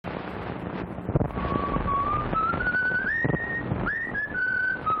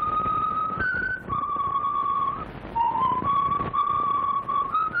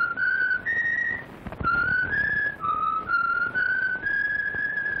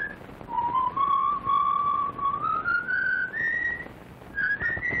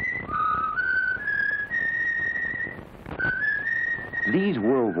These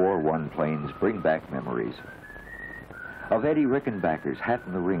World War I planes bring back memories of Eddie Rickenbacker's Hat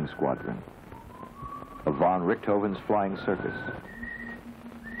in the Ring Squadron, of von Richthofen's Flying Circus,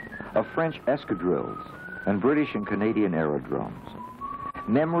 of French escadrilles and British and Canadian aerodromes.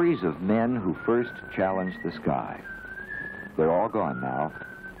 Memories of men who first challenged the sky. They're all gone now,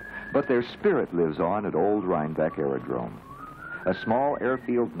 but their spirit lives on at Old Rhinebeck Aerodrome, a small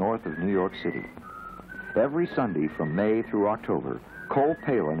airfield north of New York City. Every Sunday from May through October, Cole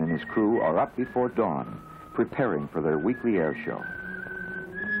Palen and his crew are up before dawn, preparing for their weekly air show.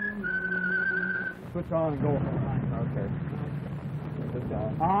 Switch on and go. Okay. Switch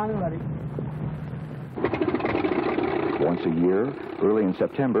on and ready. Once a year, early in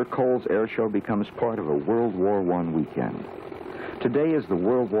September, Cole's air show becomes part of a World War I weekend. Today is the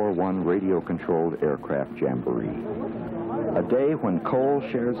World War I radio-controlled aircraft jamboree. A day when Cole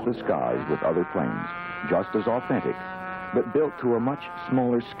shares the skies with other planes, just as authentic, but built to a much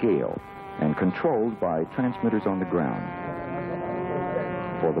smaller scale and controlled by transmitters on the ground.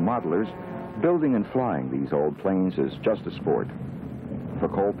 For the modelers, building and flying these old planes is just a sport. For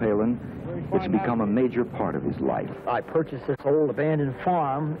Cole Palen, it's become a major part of his life. I purchased this old abandoned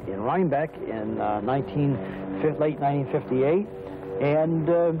farm in Rhinebeck in late 1958, and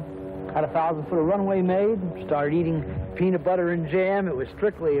had a 1,000-foot runway made. Started eating peanut butter and jam. It was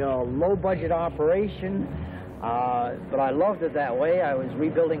strictly a low-budget operation, but I loved it that way. I was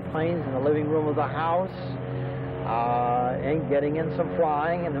rebuilding planes in the living room of the house and getting in some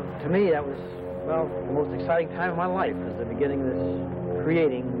flying, and to me that was, well, the most exciting time of my life, was the beginning of this,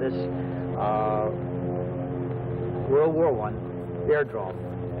 creating this World War I aerodrome.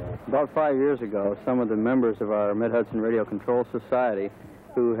 About 5 years ago, some of the members of our Mid-Hudson Radio Control Society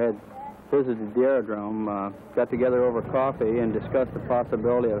who had visited the aerodrome got together over coffee and discussed the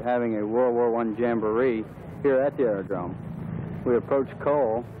possibility of having a World War I jamboree here at the aerodrome. We approached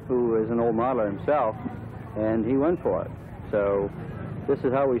Cole, who is an old modeler himself, and he went for it. So this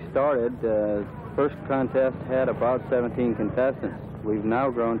is how we started. First contest had about 17 contestants. We've now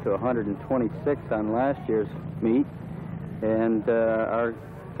grown to 126 on last year's meet, and our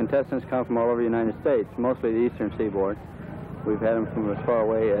contestants come from all over the United States, mostly the Eastern Seaboard. We've had them from as far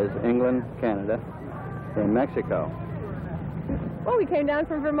away as England, Canada, and Mexico. Well, we came down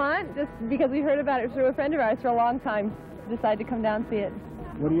from Vermont just because we heard about it through a friend of ours for a long time. Decided to come down and see it.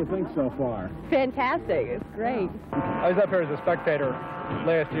 What do you think so far? Fantastic. It's great. I was up here as a spectator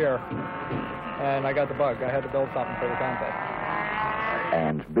last year, and I got the bug. I had to build something for the contest.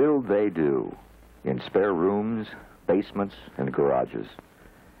 And build they do, in spare rooms, basements, and garages.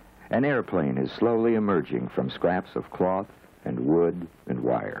 An airplane is slowly emerging from scraps of cloth and wood and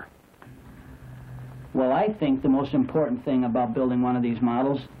wire. Well, I think the most important thing about building one of these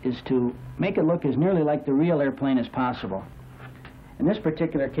models is to make it look as nearly like the real airplane as possible. In this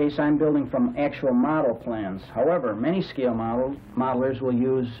particular case, I'm building from actual model plans. However, many scale modelers will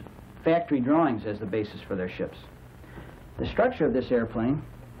use factory drawings as the basis for their ships. The structure of this airplane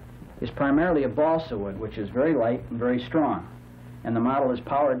is primarily a balsa wood, which is very light and very strong, and the model is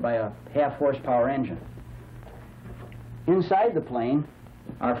powered by a half-horsepower engine. Inside the plane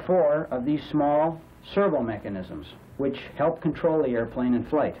are 4 of these small servo mechanisms, which help control the airplane in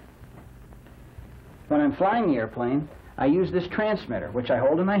flight. When I'm flying the airplane, I use this transmitter, which I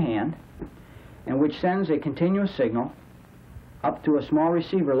hold in my hand, and which sends a continuous signal up to a small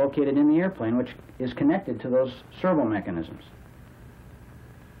receiver located in the airplane, which is connected to those servo mechanisms.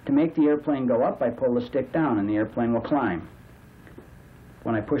 To make the airplane go up, I pull the stick down, and the airplane will climb.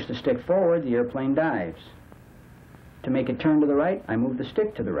 When I push the stick forward, the airplane dives. To make it turn to the right, I move the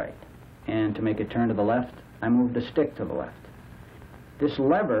stick to the right. And to make it turn to the left, I move the stick to the left. This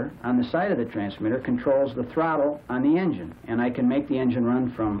lever on the side of the transmitter controls the throttle on the engine, and I can make the engine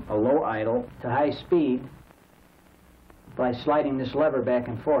run from a low idle to high speed by sliding this lever back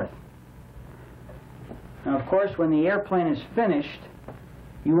and forth. Now, of course, when the airplane is finished,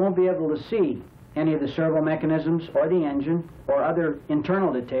 you won't be able to see any of the servo mechanisms or the engine or other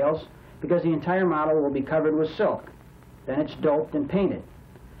internal details because the entire model will be covered with silk. Then it's doped and painted.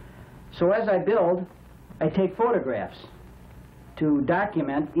 So as I build, I take photographs to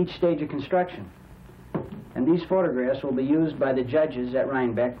document each stage of construction. And these photographs will be used by the judges at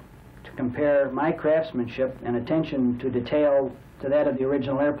Rhinebeck to compare my craftsmanship and attention to detail to that of the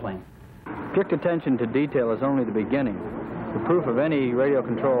original airplane. Strict attention to detail is only the beginning. The proof of any radio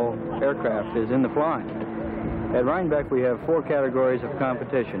control aircraft is in the flying. At Rhinebeck, we have 4 categories of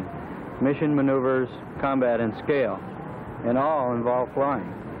competition: mission, maneuvers, combat, and scale, and all involve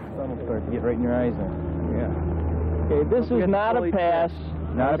flying. Sun will start to get right in your eyes then. Yeah. Okay, this is not a pass.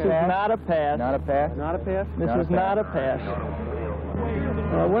 Not a pass? Not a pass. Not a pass? Not a pass? This Not a is not a pass. pass.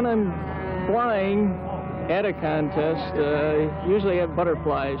 When I'm flying at a contest, usually I have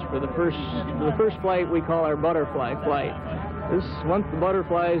butterflies for the first flight. We call our butterfly flight. Once the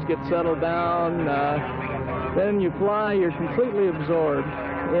butterflies get settled down, then you fly. You're completely absorbed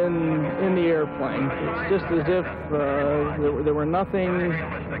in the airplane. It's just as if there were nothing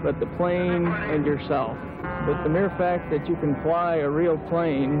but the plane and yourself. But the mere fact that you can fly a real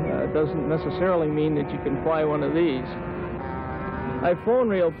plane doesn't necessarily mean that you can fly one of these. I've flown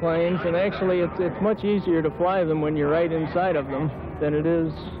real planes, and actually it's much easier to fly them when you're right inside of them than it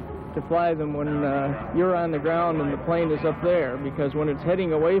is to fly them when you're on the ground and the plane is up there, because when it's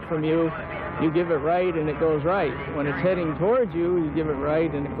heading away from you, you give it right and it goes right. When it's heading towards you, you give it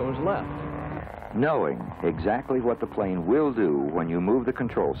right and it goes left. Knowing exactly what the plane will do when you move the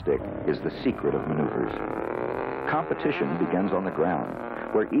control stick is the secret of maneuvers. Competition begins on the ground,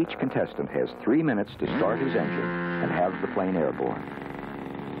 where each contestant has 3 minutes to start his engine and have the plane airborne.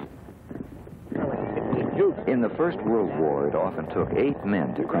 In the First World War, it often took 8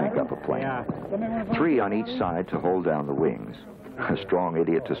 men to crank up a plane. 3 on each side to hold down the wings, a strong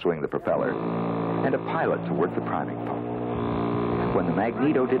idiot to swing the propeller, and a pilot to work the priming pump. When the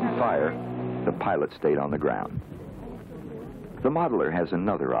magneto didn't fire, the pilot stayed on the ground. The modeler has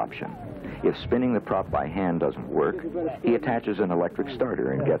another option. If spinning the prop by hand doesn't work, he attaches an electric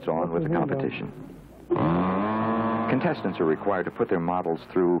starter and gets on with the competition. Contestants are required to put their models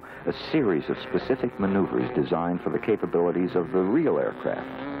through a series of specific maneuvers designed for the capabilities of the real aircraft.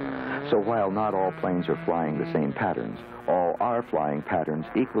 So while not all planes are flying the same patterns, all are flying patterns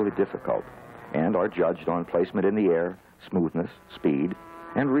equally difficult and are judged on placement in the air, smoothness, speed,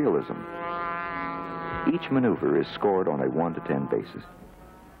 and realism. Each maneuver is scored on a 1 to 10 basis.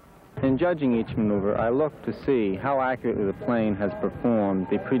 In judging each maneuver, I look to see how accurately the plane has performed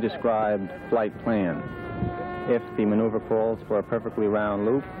the pre-described flight plan. If the maneuver calls for a perfectly round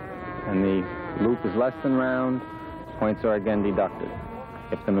loop and the loop is less than round, points are again deducted.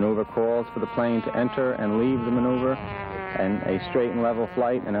 If the maneuver calls for the plane to enter and leave the maneuver and a straight and level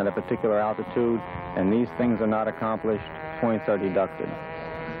flight and at a particular altitude, and these things are not accomplished, points are deducted.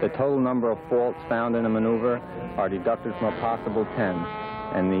 The total number of faults found in a maneuver are deducted from a possible 10,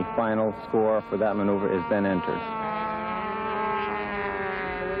 and the final score for that maneuver is then entered.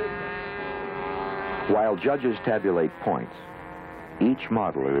 While judges tabulate points, each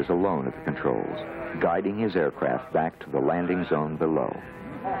modeler is alone at the controls, guiding his aircraft back to the landing zone below.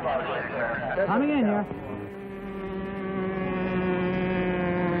 Coming in here.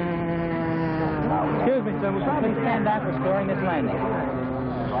 Excuse me, sir. We'll probably stand out for scoring this landing.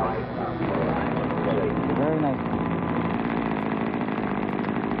 Very nice.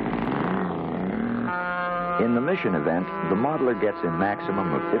 In the mission event, the modeler gets a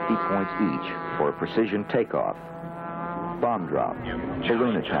maximum of 50 points each for precision takeoff, bomb drop,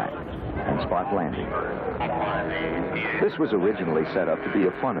 balloon attack, and spot landing. This was originally set up to be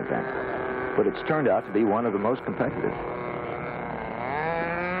a fun event, but it's turned out to be one of the most competitive.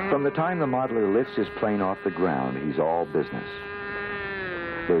 From the time the modeler lifts his plane off the ground, he's all business.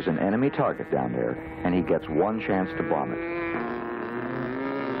 There's an enemy target down there, and he gets one chance to bomb it.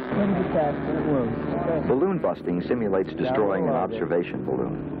 Balloon busting simulates destroying an observation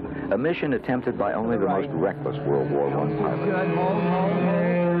balloon, a mission attempted by only the most reckless World War I pilot.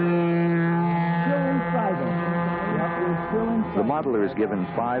 The modeler is given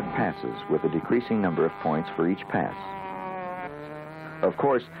 5 passes with a decreasing number of points for each pass. Of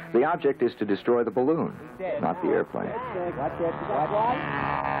course, the object is to destroy the balloon, not the airplane. Come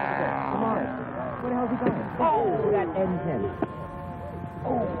on. Where the hell's he going? Oh, that N10.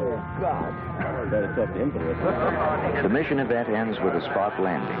 Oh, God. The mission event ends with a spot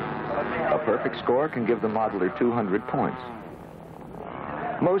landing. A perfect score can give the modeler 200 points.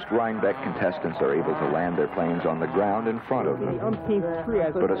 Most Rhinebeck contestants are able to land their planes on the ground in front of them.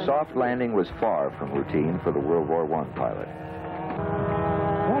 But a soft landing was far from routine for the World War I pilot.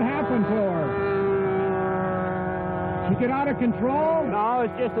 What happened to her? She get out of control? No,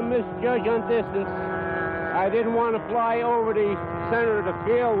 it's just a misjudge on distance. I didn't want to fly over the center of the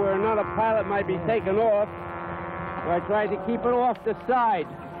field where another pilot might be taken off. So I tried to keep it off the side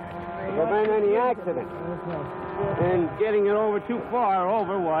to prevent any accident. And getting it over too far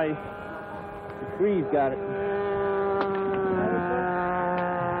over, why, the trees got it.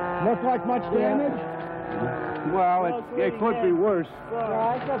 Look like much damage? Well, it could be worse.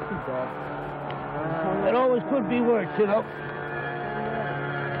 It always could be worse, you know.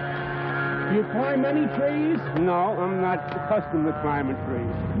 Do you climb any trees? No, I'm not accustomed to climbing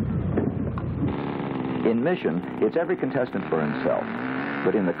trees. In mission, it's every contestant for himself.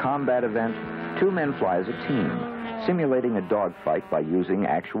 But in the combat event, 2 men fly as a team, simulating a dogfight by using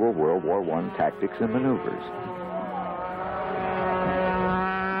actual World War I tactics and maneuvers.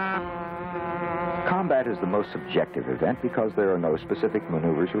 Combat is the most subjective event because there are no specific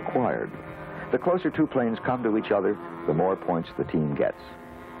maneuvers required. The closer two planes come to each other, the more points the team gets.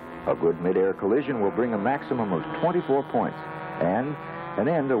 A good mid-air collision will bring a maximum of 24 points and an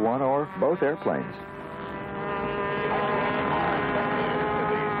end to one or both airplanes.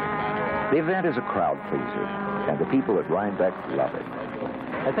 The event is a crowd pleaser, and the people at Rhinebeck love it.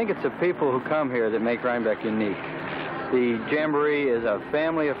 I think it's the people who come here that make Rhinebeck unique. The Jamboree is a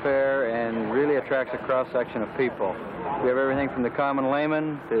family affair and really attracts a cross-section of people. We have everything from the common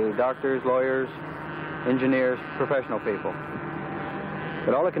layman to doctors, lawyers, engineers, professional people.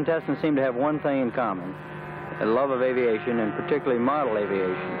 But all the contestants seem to have one thing in common, a love of aviation, and particularly model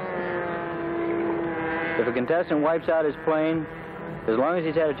aviation. If a contestant wipes out his plane, as long as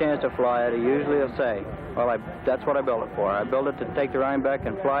he's had a chance to fly it, he usually will say, well, that's what I built it for. I built it to take the Rhinebeck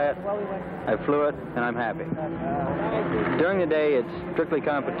and fly it. I flew it, and I'm happy. During the day, it's strictly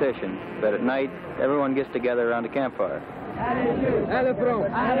competition, but at night, everyone gets together around a campfire. À le front,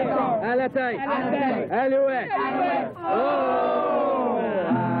 à la taille, à l'ouest. Oh!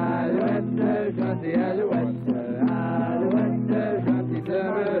 Alouette, gentil, alouette, alouette,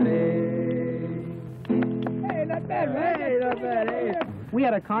 gentil, hey, not bad, hey, not bad, hey. We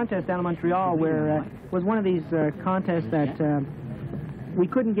had a contest down in Montreal where it was one of these contests that we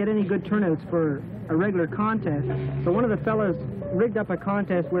couldn't get any good turnouts for a regular contest. So one of the fellas rigged up a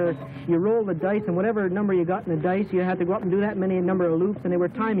contest where you roll the dice, and whatever number you got in the dice, you had to go up and do that many number of loops, and they were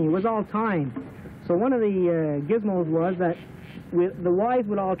timing. It was all timed. So one of the gizmos was that the wives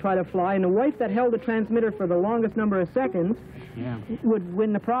would all try to fly, and the wife that held the transmitter for the longest number of seconds would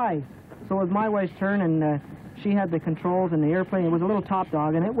win the prize. So it was my wife's turn, and she had the controls and the airplane. It was a little top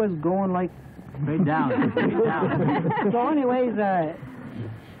dog, and it was going like straight down, straight down. So anyways,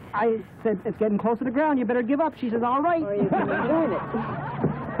 I said, it's getting close to the ground. You better give up. She says, all right. Or you can join it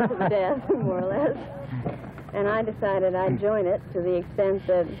to death, more or less. And I decided I'd join it to the extent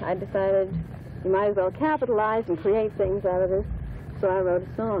that I decided you might as well capitalize and create things out of this. So I wrote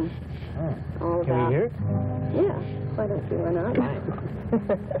a song. All Can about, we hear it? Yeah, why don't you, why not?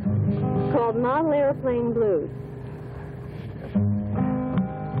 Called Model Airplane Blues.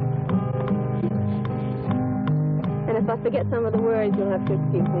 And if I forget some of the words, you'll have to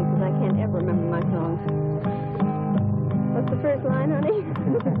excuse me, because I can't ever remember my songs. What's the first line, honey?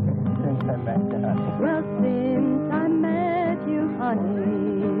 Since I met you, honey. Well, since I met you,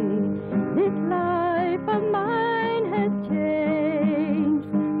 honey, this life of mine has changed.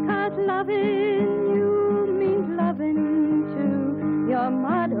 'Cause loving you means loving too your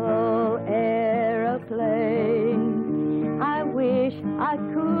model aeroplane. I wish I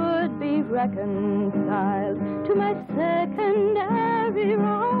could be reconciled to my secondary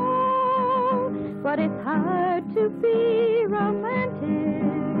role, but it's hard to be romantic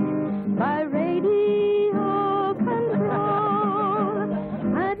by radio control.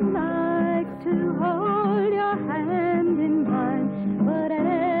 I'd like to hold your hand in mine, but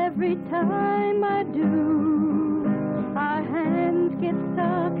every time I do, our hands get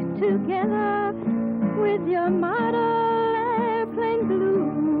stuck together with your model airplane glue.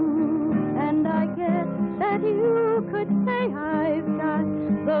 And I guess that you could say I've got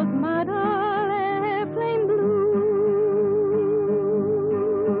those model airplane blues.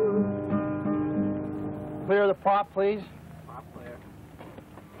 Clear the prop, please. Prop clear.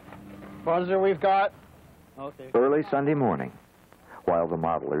 Buzzer we've got. Okay. Early Sunday morning, while the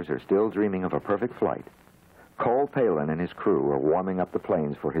modelers are still dreaming of a perfect flight, Cole Palen and his crew are warming up the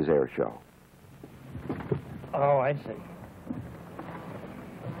planes for his air show. Oh, I see.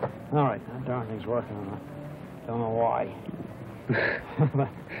 All right, that darn thing's working on it. Don't know why.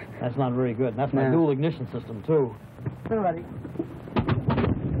 That's not very good. That's my dual ignition system, too. We're ready.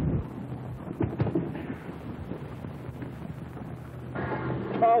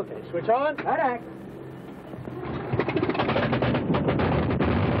 Okay, switch on. Kodak.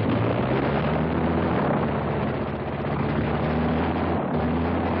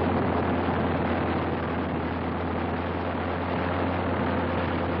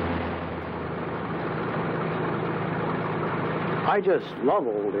 I just love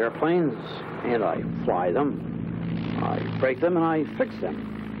old airplanes, and I fly them, I break them, and I fix them.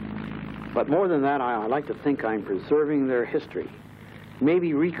 But more than that, I like to think I'm preserving their history,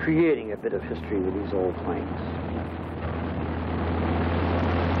 maybe recreating a bit of history with these old planes.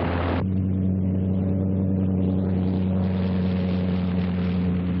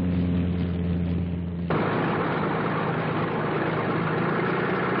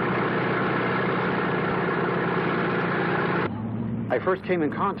 I first came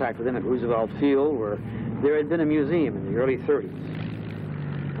in contact with him at Roosevelt Field, where there had been a museum in the early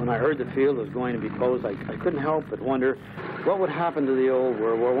 30s. When I heard the field was going to be closed, I couldn't help but wonder what would happen to the old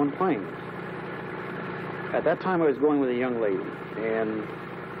World War I planes. At that time, I was going with a young lady, and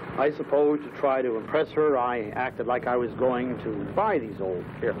I suppose to try to impress her, I acted like I was going to buy these old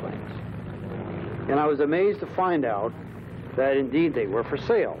airplanes. And I was amazed to find out that indeed they were for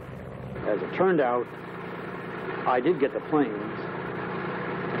sale. As it turned out, I did get the planes,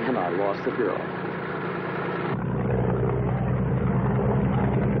 and I lost the girl.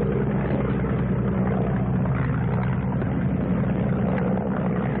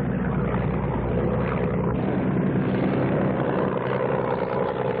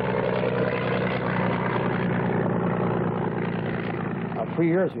 For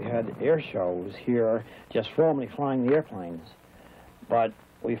years we had air shows here, just formally flying the airplanes. But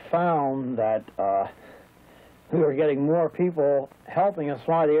we found that we were getting more people helping us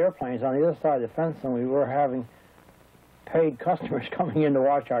fly the airplanes on the other side of the fence than we were having paid customers coming in to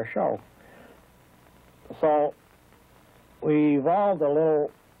watch our show. So we evolved a little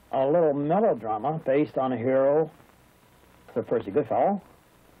melodrama based on a hero, Sir Percy Goodfellow,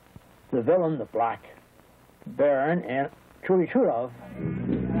 the villain, the Black Baron, and Trudy Trulove.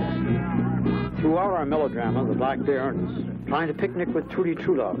 Throughout our melodrama, the Black Baron is trying to picnic with Trudy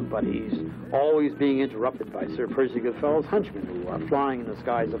Trulove, but he's always being interrupted by Sir Percy Goodfellow's henchmen who are flying in the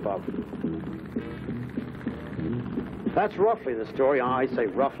skies above. That's roughly the story. I say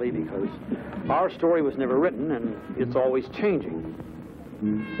roughly because our story was never written and it's always changing.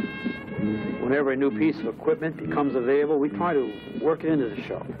 Whenever a new piece of equipment becomes available, we try to work it into the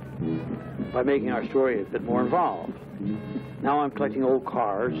show by making our story a bit more involved. Now I'm collecting old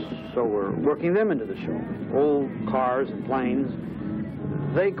cars, so we're working them into the show. Old cars and planes,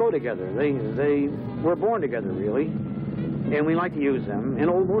 they go together. They were born together, really, and we like to use them, and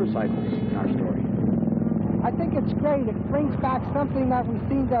old motorcycles in our story. I think it's great. It brings back something that we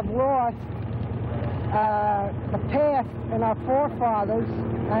seem to have lost, the past and our forefathers,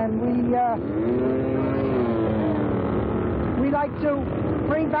 and we like to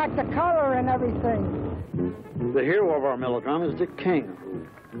bring back the color and everything. The hero of our melodrama is Dick King,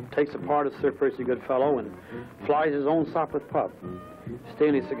 who takes the part of Sir Percy Goodfellow and flies his own Sopwith pup.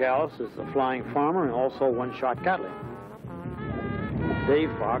 Stanley Segalis is the flying farmer and also one-shot Gatling.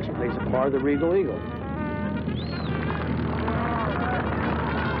 Dave Fox plays the part of the Regal Eagle.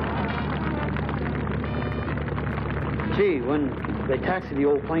 Gee, when they taxi the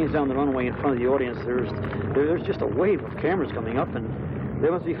old planes down the runway in front of the audience, there's just a wave of cameras coming up, and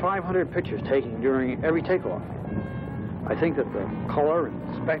there must be 500 pictures taken during every takeoff. I think that the color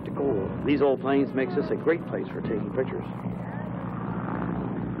and spectacle of these old planes makes this a great place for taking pictures.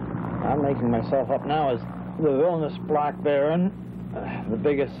 I'm making myself up now as the villainous Black Baron, the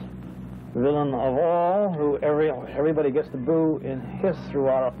biggest villain of all, who everybody gets to boo and hiss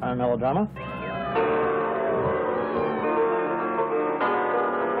throughout our melodrama.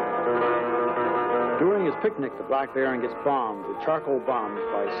 During his picnic, the Black Baron gets bombed with charcoal bombs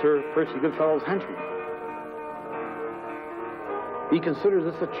by Sir Percy Goodfellow's henchmen. He considers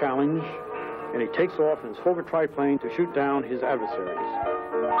this a challenge, and he takes off in his Fokker triplane to shoot down his adversaries.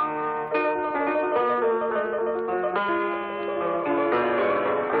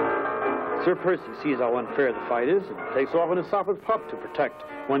 Sir Percy sees how unfair the fight is and takes off in his Sopwith pup to protect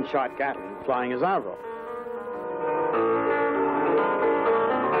one-shot Gatling flying his Avro.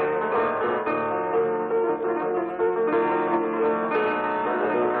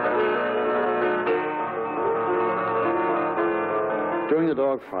 During the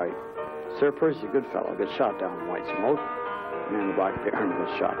dogfight, Sir Percy Goodfellow gets shot down in white smoke, and the Black Baron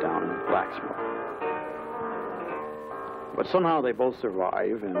gets shot down in black smoke. But somehow they both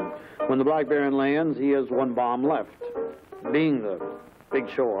survive, and when the Black Baron lands, he has one bomb left. Being the big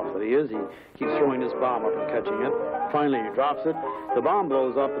show-off that he is, he keeps throwing this bomb up and catching it. Finally, he drops it. The bomb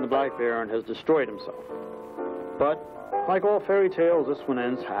blows up, and the Black Baron has destroyed himself. But like all fairy tales, this one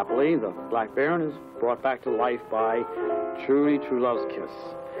ends happily. The Black Baron is brought back to life by Trudy Trulove's kiss.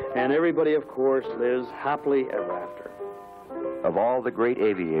 And everybody, of course, lives happily ever after. Of all the great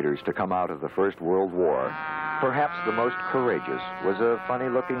aviators to come out of the First World War, perhaps the most courageous was a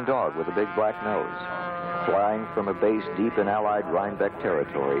funny-looking dog with a big black nose. Flying from a base deep in Allied Rhinebeck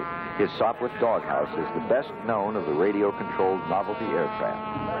territory, his Sopwith doghouse is the best known of the radio-controlled novelty aircraft.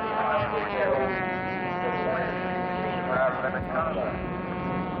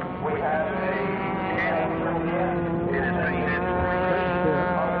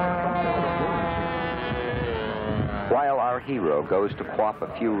 While our hero goes to quaff a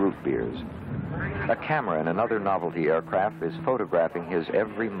few root beers, A camera in another novelty aircraft is photographing his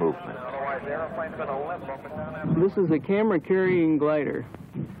every movement. This is a camera-carrying glider.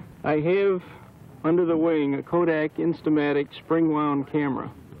 I have under the wing a Kodak Instamatic spring-wound camera.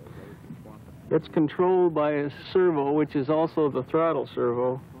 It's controlled by a servo, which is also the throttle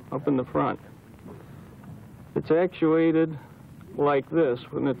servo, up in the front. It's actuated like this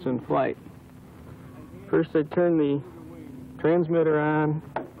when it's in flight. First I turn the transmitter on,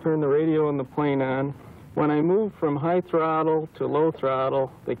 turn the radio in the plane on. When I move from high throttle to low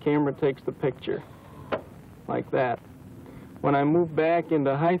throttle, the camera takes the picture, like that. When I move back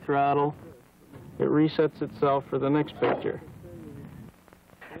into high throttle, it resets itself for the next picture.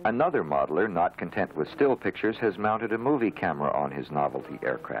 Another modeler, not content with still pictures, has mounted a movie camera on his novelty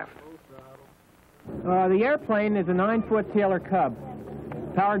aircraft. The airplane is a 9-foot Taylor Cub,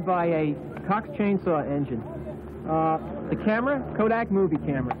 powered by a Cox chainsaw engine. The camera, Kodak movie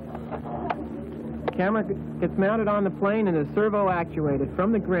camera. The camera gets mounted on the plane and is servo actuated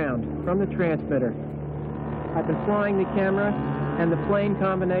from the ground, from the transmitter. I've been flying the camera and the plane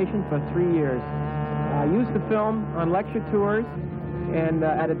combination for 3 years. I used the film on lecture tours and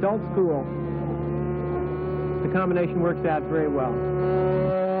at adult school. The combination works out very well.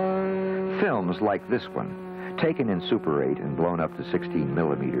 Films like this one, taken in Super 8 and blown up to 16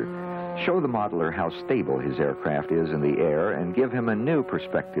 millimeter, show the modeler how stable his aircraft is in the air and give him a new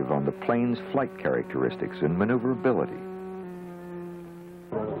perspective on the plane's flight characteristics and maneuverability.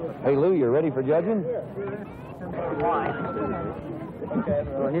 Hey, Lou, you ready for judging?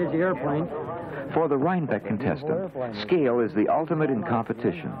 Well, here's the airplane. For the Rhinebeck contestant, scale is the ultimate in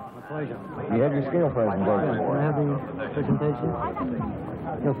competition. You have your scale presentation. Can I have the presentation?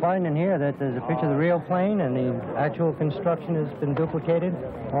 You'll find in here that there's a picture of the real plane, and the actual construction has been duplicated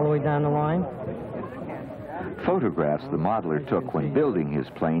all the way down the line. Photographs the modeler took when building his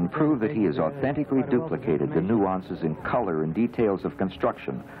plane prove that he has authentically duplicated the nuances in color and details of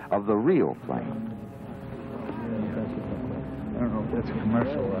construction of the real plane. I don't know if that's a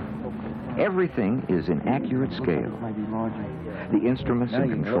commercial. Everything is in accurate scale. The instruments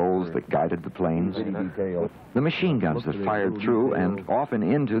and controls that guided the planes, the machine guns that fired through and often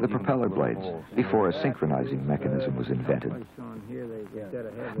into the propeller blades before a synchronizing mechanism was invented.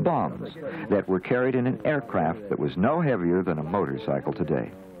 Bombs that were carried in an aircraft that was no heavier than a motorcycle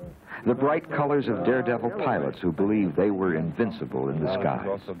today. The bright colors of daredevil pilots who believed they were invincible in the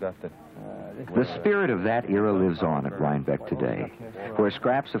skies. The spirit of that era lives on at Rhinebeck today, where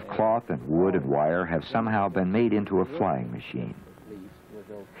scraps of cloth and wood and wire have somehow been made into a flying machine.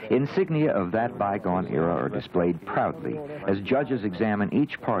 Insignia of that bygone era are displayed proudly as judges examine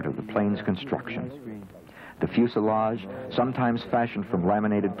each part of the plane's construction. The fuselage, sometimes fashioned from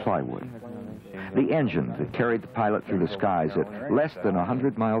laminated plywood. The engine that carried the pilot through the skies at less than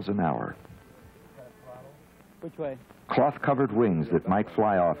 100 miles an hour. Which way? Cloth-covered wings that might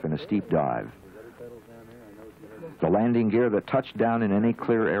fly off in a steep dive. The landing gear that touched down in any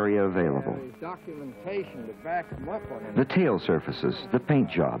clear area available. Documentation to back them up on it. The tail surfaces, the paint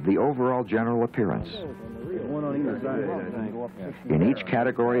job, the overall general appearance. In each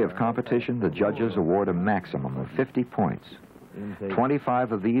category of competition, the judges award a maximum of 50 points.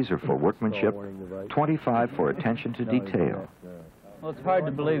 25 of these are for workmanship, 25 for attention to detail. Well, it's hard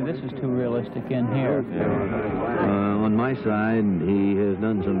to believe this is too realistic in here. On my side, he has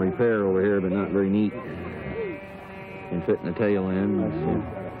done some repair over here, but not very neat in fitting the tail in.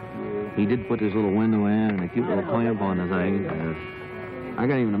 He did put this little window in and a cute little clamp on the thing. I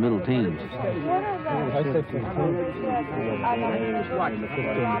got even the middle teens.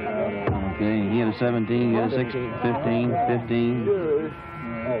 Okay, he had a 17, he had a 6, 15, 15.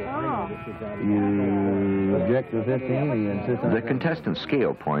 You object to 15? He insists on The contestant's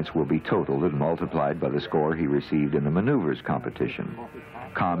scale points will be totaled and multiplied by the score he received in the maneuvers competition.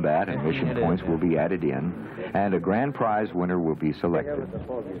 Combat and mission points will be added in, and a grand prize winner will be selected.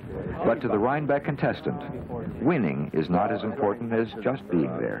 But to the Rhinebeck contestant, winning is not as important as just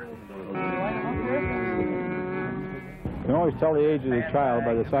being there. You can always tell the age of the child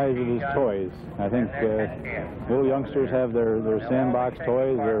by the size of his toys. I think little youngsters have their sandbox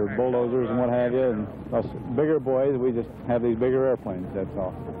toys, their bulldozers and what have you, and us bigger boys, we just have these bigger airplanes, that's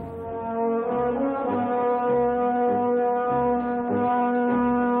all.